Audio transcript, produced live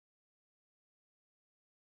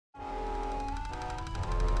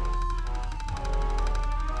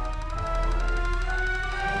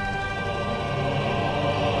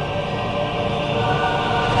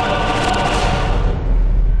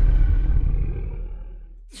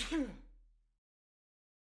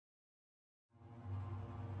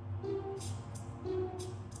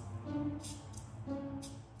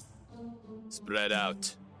Spread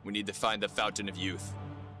out. We need to find the Fountain of Youth.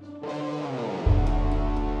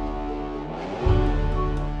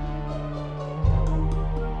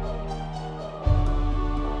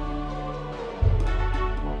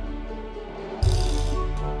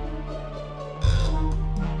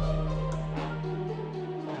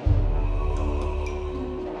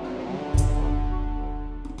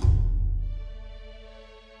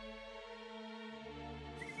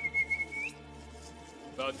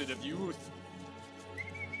 Fountain of Youth.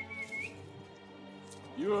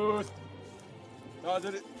 Youth.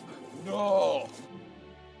 Fountain of... No.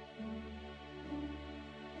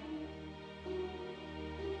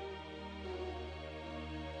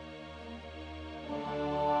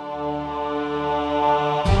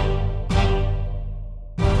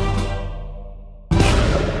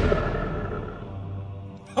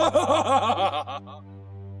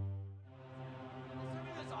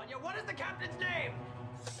 What is the captain's name?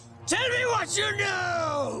 Tell me what you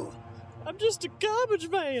know! I'm just a garbage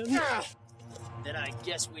man. Then I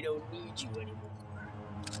guess we don't need you anymore.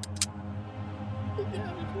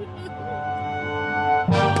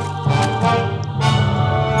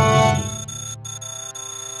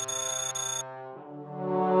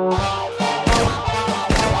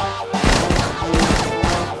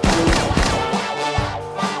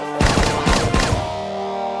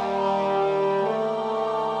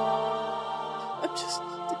 I'm just a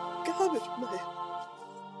garbage man.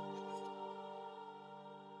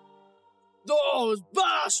 Those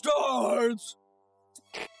bastards!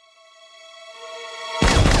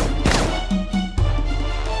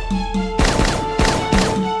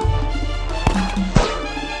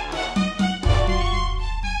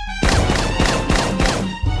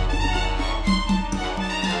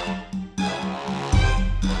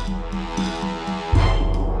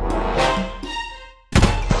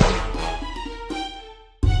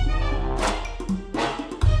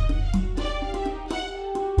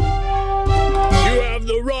 You have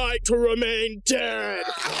the right to remain dead.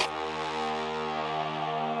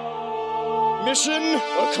 Mission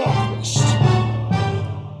accomplished.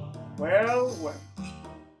 Well, well.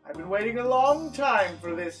 I've been waiting a long time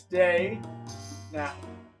for this day. Now,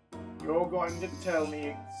 you're going to tell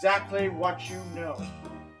me exactly what you know.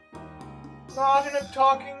 Not in a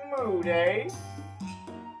talking mood, eh?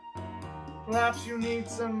 Perhaps you need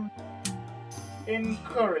some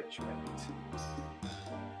encouragement.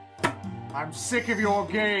 I'm sick of your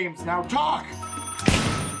games. Now talk!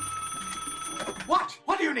 What?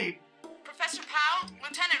 What do you need? Professor Powell,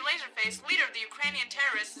 Lieutenant Laserface, leader of the Ukrainian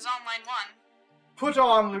terrorists, is on line 1. Put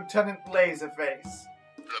on Lieutenant Laserface.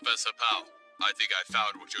 Professor Powell, I think I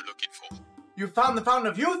found what you're looking for. You found the Fountain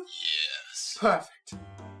of Youth? Yes. Perfect.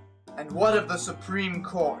 And what of the Supreme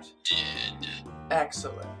Court? Dead.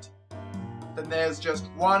 Excellent. Then there's just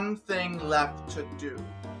one thing left to do.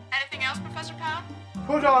 Anything else, Professor Powell?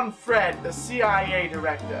 Put on Fred, the CIA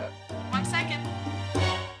director. 1 second.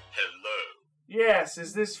 Hello. Yes,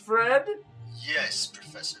 is this Fred? Yes,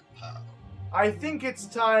 Professor Powell. I think it's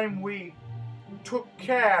time we took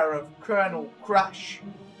care of Colonel Crush.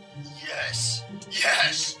 Yes!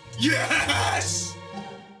 Yes! Yes!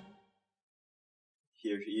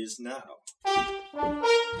 Here he is now.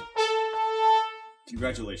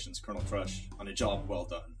 Congratulations, Colonel Crush, on a job well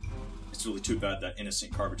done. It's really too bad that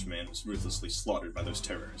innocent garbage man was ruthlessly slaughtered by those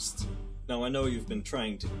terrorists. Now, I know you've been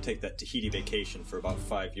trying to take that Tahiti vacation for about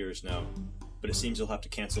 5 years now, but it seems you'll have to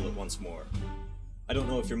cancel it once more. I don't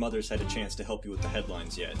know if your mother's had a chance to help you with the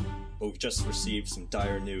headlines yet, but we've just received some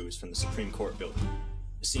dire news from the Supreme Court building.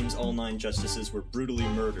 It seems all 9 justices were brutally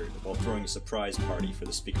murdered while throwing a surprise party for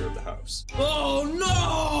the Speaker of the House. Oh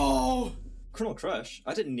no! Colonel Crush,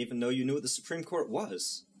 I didn't even know you knew what the Supreme Court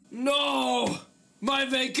was. No! My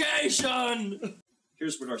vacation!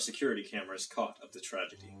 Here's what our security cameras caught of the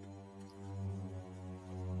tragedy.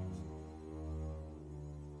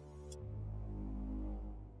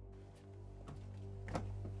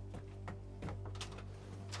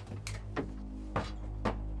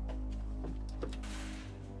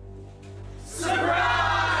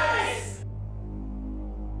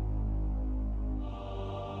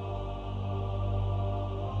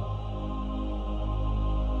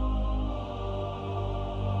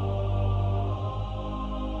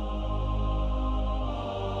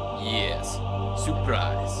 Yes.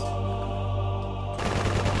 Surprise.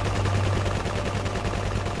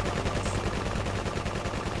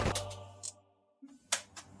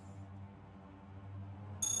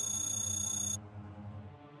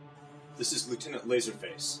 This is Lieutenant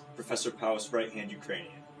Laserface, Professor Powell's right-hand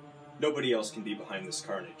Ukrainian. Nobody else can be behind this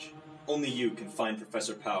carnage. Only you can find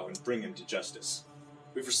Professor Powell and bring him to justice.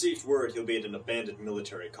 We've received word he'll be at an abandoned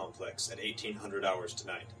military complex at 1800 hours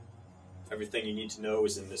tonight. Everything you need to know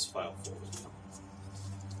is in this file folder.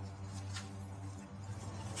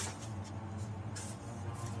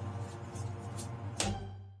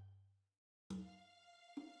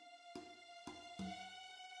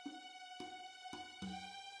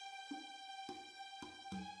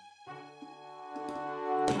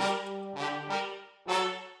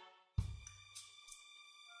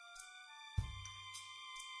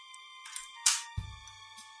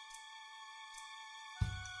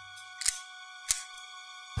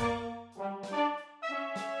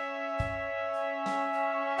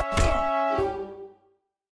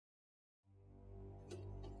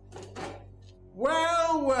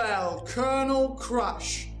 Well, well, Colonel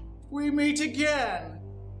Crush, we meet again.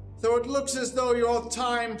 Though it looks as though your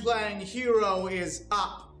time playing hero is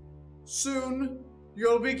up. Soon,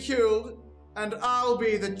 you'll be killed, and I'll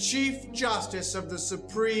be the Chief Justice of the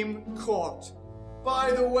Supreme Court.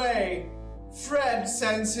 By the way, Fred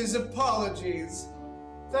sends his apologies.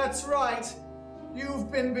 That's right,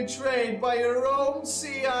 you've been betrayed by your own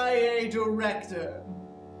CIA director.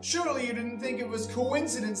 Surely you didn't think it was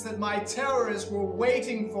coincidence that my terrorists were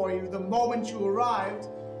waiting for you the moment you arrived,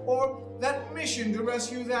 or that mission to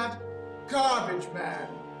rescue that garbage man.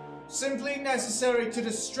 Simply necessary to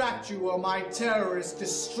distract you while my terrorists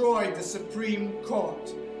destroyed the Supreme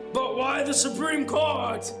Court. But why the Supreme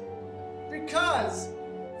Court? Because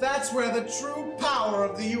that's where the true power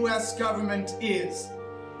of the US government is.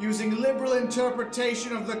 Using liberal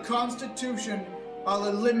interpretation of the Constitution, I'll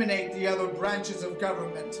eliminate the other branches of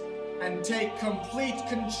government and take complete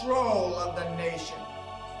control of the nation.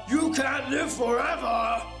 You can't live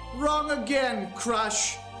forever! Wrong again,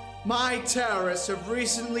 Crush. My terrorists have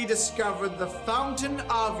recently discovered the Fountain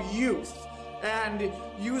of Youth, and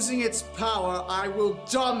using its power, I will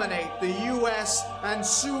dominate the US and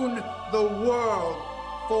soon the world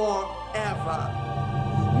forever.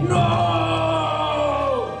 No!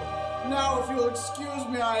 Now, if you'll excuse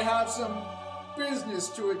me, I have some business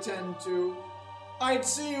to attend to. I'd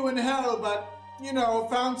see you in hell, but, you know,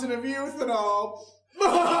 Fountain of Youth and all.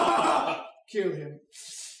 Kill him.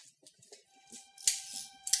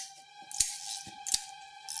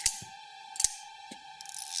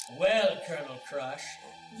 Well, Colonel Crush,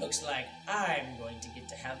 looks like I'm going to get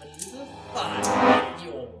to have a little fun with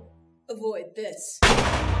you. Avoid this.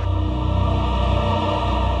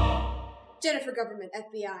 Jennifer Government,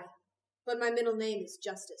 FBI. But my middle name is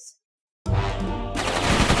Justice.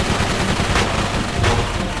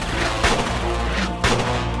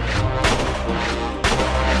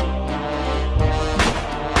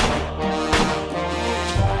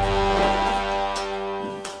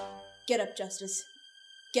 Get up, Justice.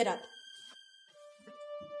 Get up.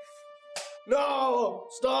 No!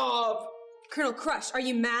 Stop! Colonel Crush, are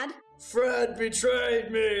you mad? Fred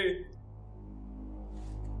betrayed me!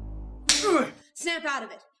 Snap out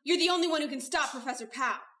of it. You're the only one who can stop Professor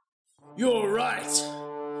Pow. You're right.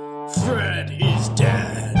 Fred is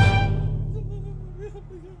dead.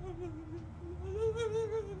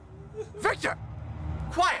 Victor!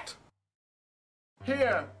 Quiet!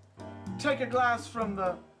 Here, take a glass from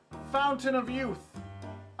the Fountain of Youth.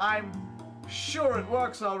 I'm sure it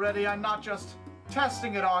works already. I'm not just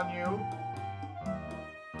testing it on you.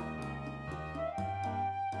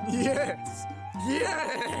 Yes!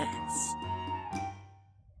 Yes!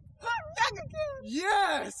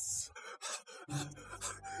 Yes!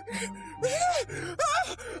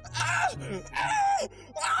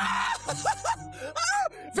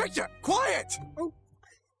 Victor, quiet! Oh.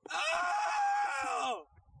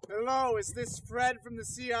 Hello, is this Fred from the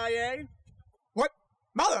CIA? What?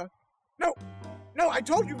 Mother? No! No, I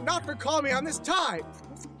told you not to call me on this time!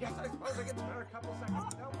 Yes, I suppose I can spare a couple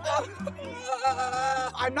seconds. No.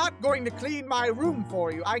 I'm not going to clean my room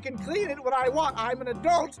for you. I can clean it when I want. I'm an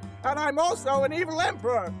adult, and I'm also an evil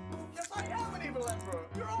emperor. Yes, I am an evil emperor.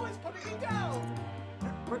 You're always putting me down.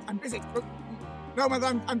 But I'm busy. No,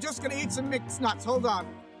 Mother, I'm just going to eat some mixed nuts. Hold on.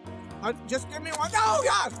 Just give me one. No,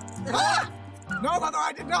 God! Ah! No, Mother,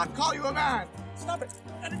 I did not call you a man. Stop it.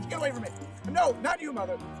 Get away from me. No, not you,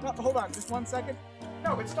 Mother. No, hold on, just 1 second.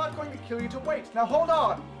 No, it's not going to kill you to wait. Now hold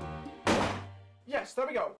on. Yes, there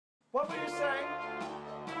we go. What were you saying?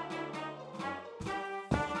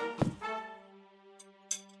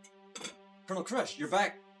 Colonel Crush, you're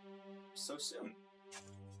back so soon.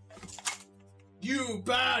 You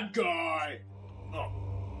bad guy!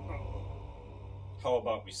 How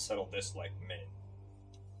about we settle this like men?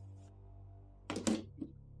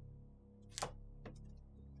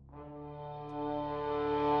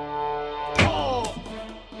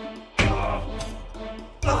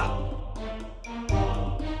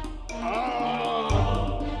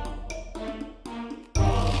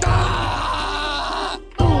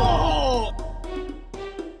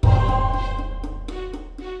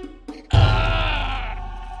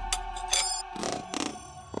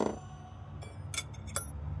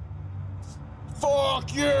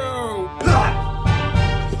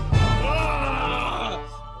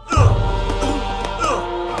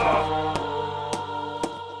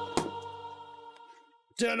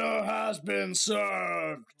 Dinner has been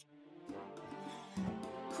served.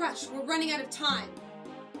 Crush, we're running out of time.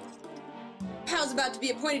 Powell's about to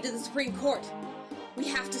be appointed to the Supreme Court. We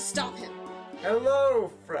have to stop him.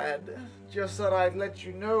 Hello, Fred. Just thought I'd let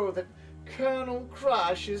you know that Colonel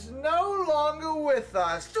Crush is no longer with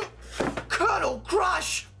us. Colonel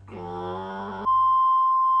Crush! I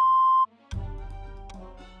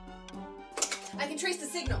can trace the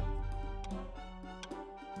signal.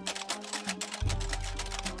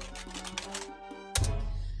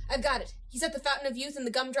 I've got it. He's at the Fountain of Youth in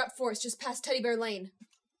the Gumdrop Forest just past Teddy Bear Lane.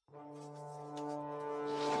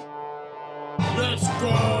 Let's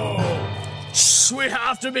go! Shh, we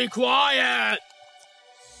have to be quiet!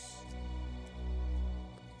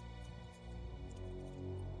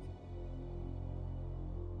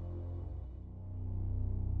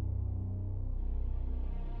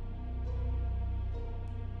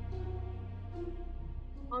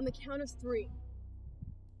 On the count of 3.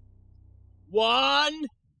 1,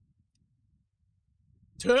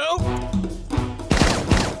 2.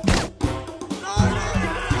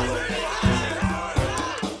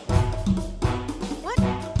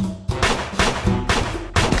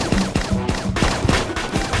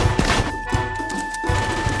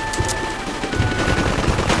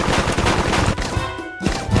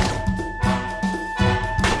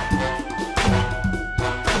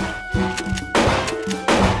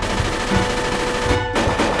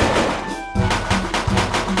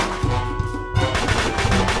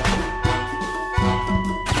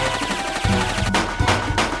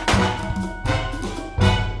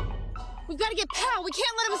 We've got to get Powell. We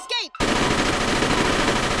can't let him escape.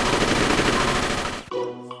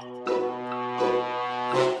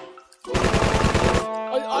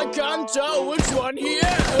 I can't tell which one he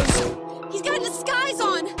is. He's got a disguise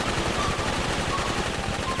on.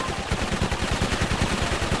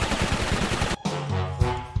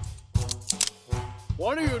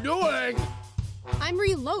 What are you doing? I'm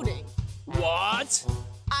reloading. What?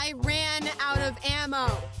 I ran out of ammo.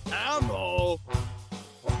 Ammo?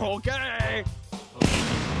 Okay.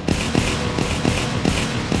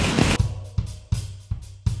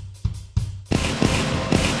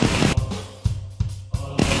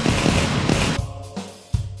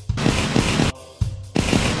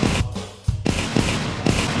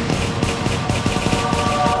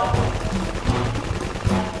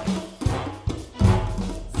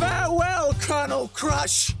 Farewell, Colonel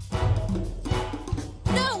Crush!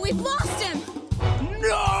 No, we've lost him!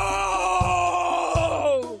 No!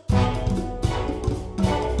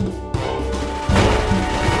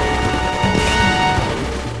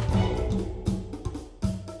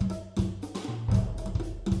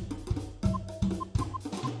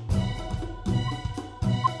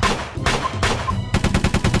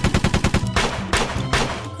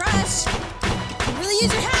 Crush! I really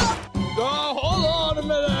use your help! Oh, hold on a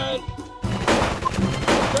minute.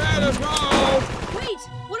 Let us go. Wait,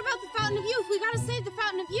 what about the Fountain of Youth? We gotta save the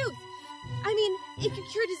Fountain of Youth. I mean, it could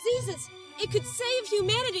cure diseases. It could save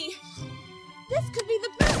humanity. This could be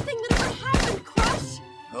the best thing that ever happened, Crush!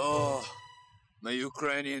 Oh, my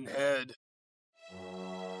Ukrainian head.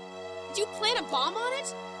 Did you plant a bomb on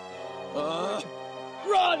it?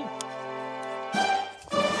 Run!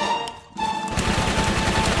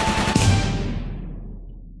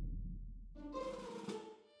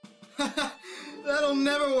 That'll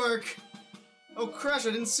never work. Oh, Crush,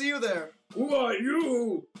 I didn't see you there. Who are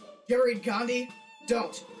you? You ever read Gandhi?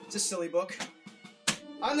 Don't. It's a silly book.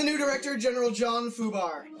 I'm the new director, General John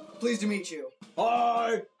Fubar. Pleased to meet you.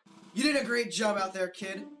 Hi. You did a great job out there,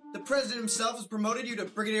 kid. The president himself has promoted you to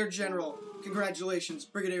Brigadier General. Congratulations,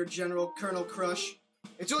 Brigadier General Colonel Crush.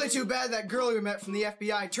 It's really too bad that girl we met from the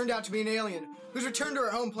FBI turned out to be an alien who's returned to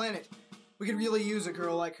her home planet. We could really use a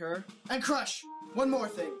girl like her. And Crush, one more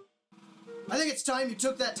thing. I think it's time you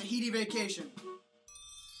took that Tahiti vacation.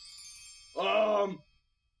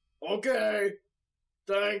 Okay.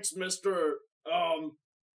 Thanks, Mr.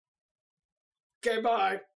 Okay,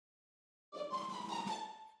 bye.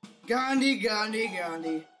 Gandhi, Gandhi,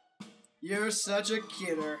 Gandhi. You're such a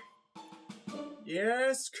kidder.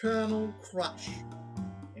 Yes, Colonel Crush.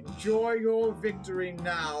 Enjoy your victory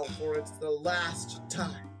now, for it's the last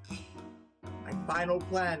time. My final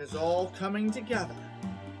plan is all coming together.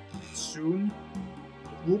 Soon,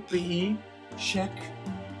 it will be checkmate.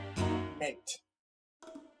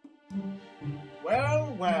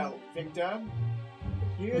 Well, well, Victor.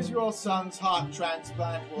 Here's your son's heart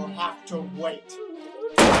transplant. We'll have to wait.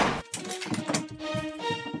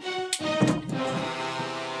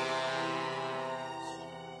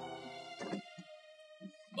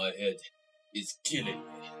 My head is killing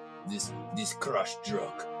me. This Crush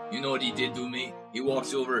drug. You know what he did to me? He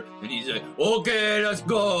walks over and he's like, okay, let's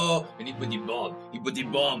go. And he put the bomb. He put the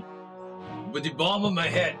bomb on my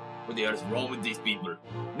head. What the hell is wrong with these people?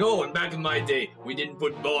 No, and back in my day, we didn't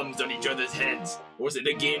put bombs on each other's heads. Or was it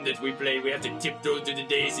a game that we played? We have to tiptoe through the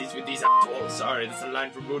daisies with these assholes. Sorry, that's a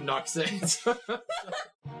line from Boondock Saints.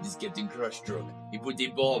 This Captain Crush truck. He put the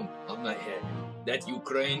bomb on my head. That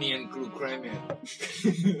Ukrainian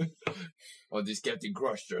Krukremen. Oh, this Captain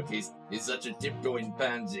Crush truck. He's such a tiptoeing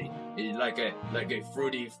pansy. He's like a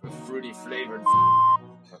fruity flavored.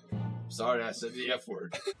 Sorry, I said the F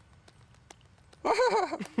word.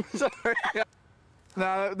 Sorry.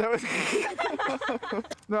 No, that was.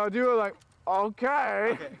 No, do it like,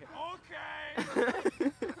 okay.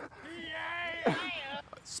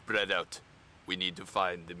 Spread out. We need to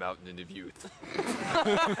find the Mountain of Youth.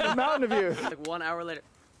 The Mountain of Youth. Like 1 hour later.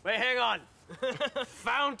 Wait, hang on.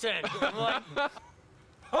 Fountain. I'm like,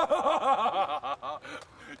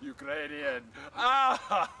 Ukrainian.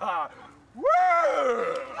 Woo!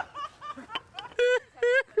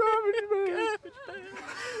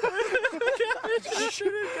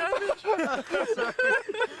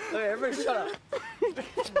 Okay, everybody shut up.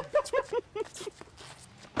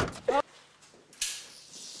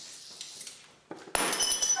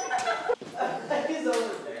 He's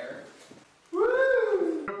over there.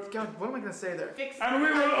 Woo! God, what am I gonna say there? And we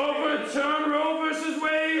will overturn Roe versus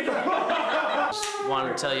Wade!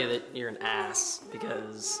 Wanted to tell you that you're an ass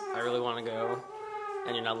because I really want to go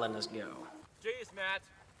and you're not letting us go. Jeez, Matt,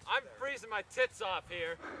 I'm freezing my tits off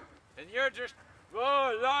here, and you're just,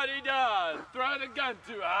 oh, la-di-da, throwing a gun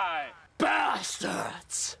too high.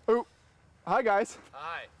 Bastards! Oh, hi guys.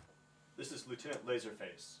 Hi. This is Lieutenant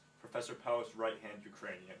Laserface, Professor Powell's right-hand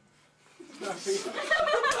Ukrainian.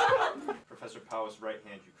 Professor Powell's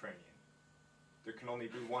right-hand Ukrainian. There can only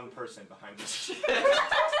be one person behind this.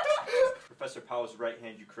 Professor Powell's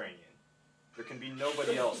right-hand Ukrainian. There can be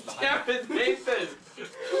nobody else behind Damn it, Nathan!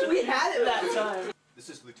 We had it that time. This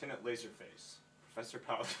is Lieutenant Laserface, Professor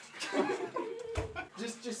Powell.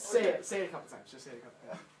 Just say it. Say it a couple times. Just say it a couple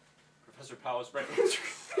times. Professor Powell's right-hand.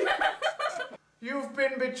 You've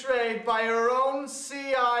been betrayed by your own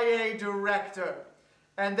CIA director.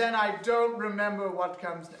 And then I don't remember what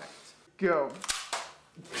comes next. Go.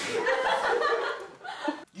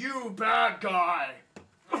 You bad guy!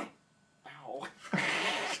 Ow.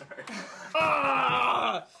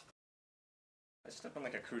 Ah! I stepped on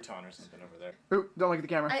like a crouton or something over there. Ooh, don't look at the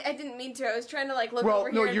camera. I didn't mean to. I was trying to like look Well,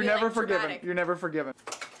 over no, here and you're be, never like, forgiven. dramatic. You're never forgiven.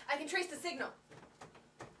 I can trace the signal.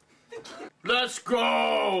 Let's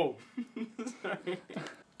go!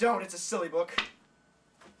 Don't, it's a silly book.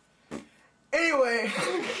 Anyway.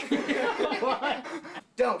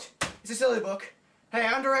 Don't, it's a silly book. Hey,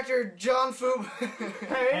 I'm director John Foob.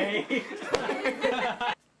 Hey.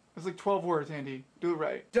 It's like 12 words, Andy. Do it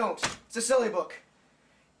right. Don't, it's a silly book.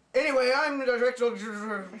 Anyway, I'm the director.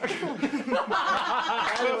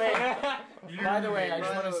 By the way, I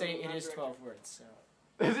just want to say it is 12 words. So.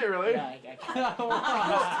 Is it really? Yeah,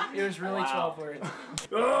 it was really 12 words.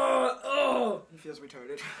 He feels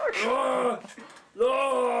retarded.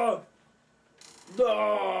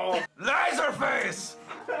 Laserface!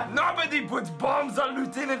 Nobody puts bombs on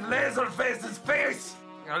Lieutenant Laserface's face!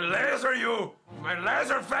 I'll laser you! My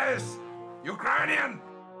Laserface! Ukrainian!